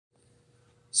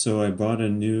So I bought a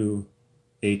new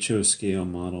HO scale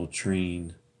model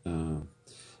train.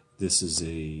 This is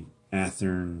a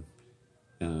Athearn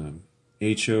HO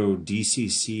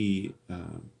DCC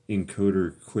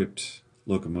encoder equipped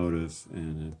locomotive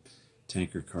and a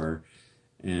tanker car.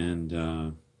 And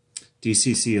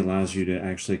DCC allows you to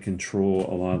actually control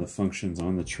a lot of the functions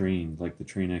on the train. Like the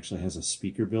train actually has a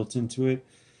speaker built into it.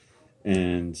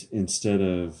 And instead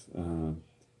of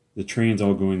the trains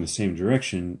all going the same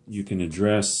direction, you can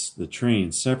address the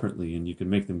trains separately, and you can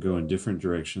make them go in different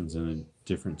directions and at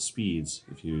different speeds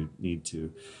if you need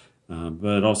to.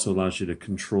 But it also allows you to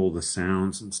control the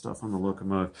sounds and stuff on the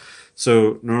locomotive.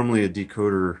 So normally a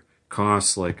decoder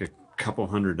costs like a couple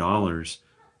 $100,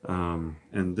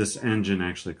 and this engine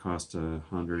actually cost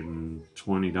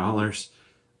 $120.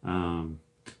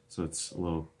 So it's a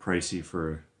little pricey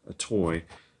for a toy,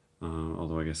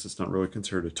 although I guess it's not really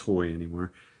considered a toy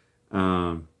anymore.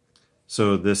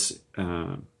 So this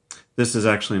is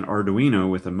actually an Arduino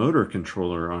with a motor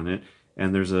controller on it,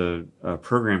 and there's a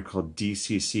program called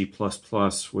DCC++,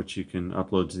 which you can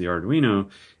upload to the Arduino,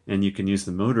 and you can use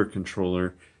the motor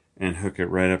controller and hook it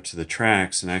right up to the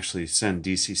tracks and actually send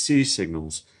DCC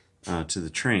signals to the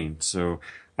train. So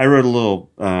I wrote a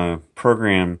little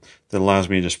program that allows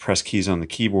me to just press keys on the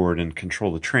keyboard and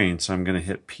control the train. So I'm going to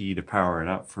hit P to power it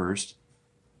up first.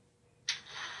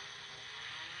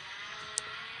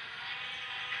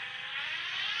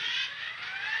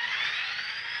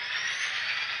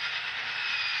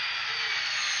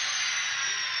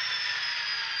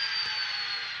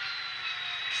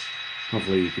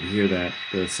 Hopefully you can hear that,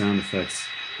 the sound effects.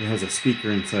 It has a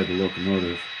speaker inside the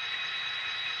locomotive.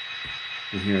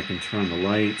 And here I can turn on the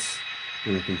lights,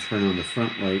 and I can turn on the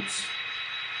front lights.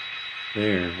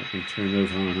 There, I can turn those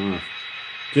on and off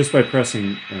just by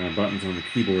pressing buttons on the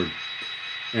keyboard.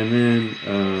 And then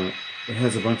it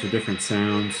has a bunch of different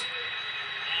sounds.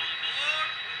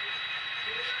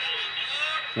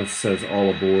 That says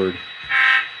all aboard.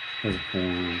 Has a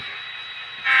horn.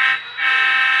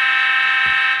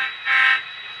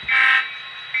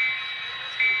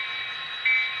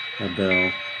 A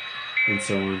bell, and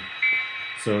so on.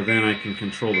 So then I can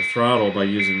control the throttle by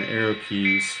using the arrow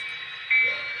keys.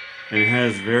 And it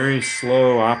has very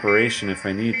slow operation if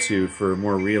I need to for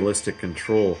more realistic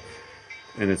control.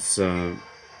 And it's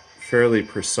fairly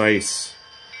precise.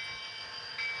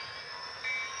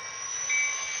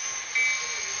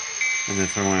 And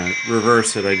if I want to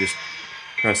reverse it, I just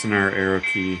press another arrow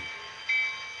key.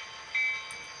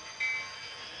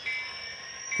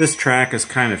 This track is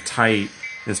kind of tight.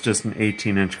 It's just an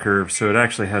 18-inch curve, so it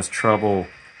actually has trouble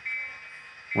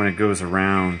when it goes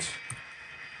around.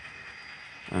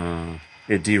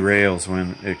 It derails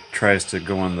when it tries to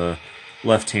go on the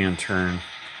left-hand turn.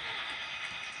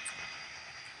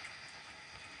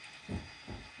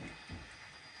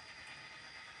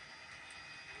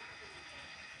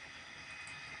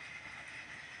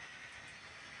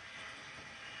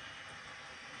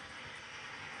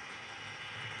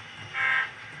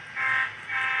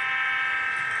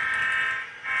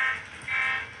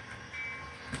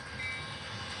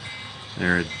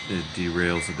 There it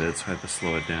derails a bit, so I have to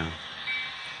slow it down.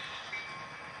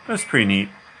 That's pretty neat.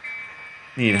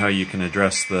 Neat how you can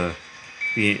address the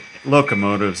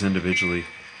locomotives individually.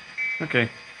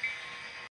 Okay.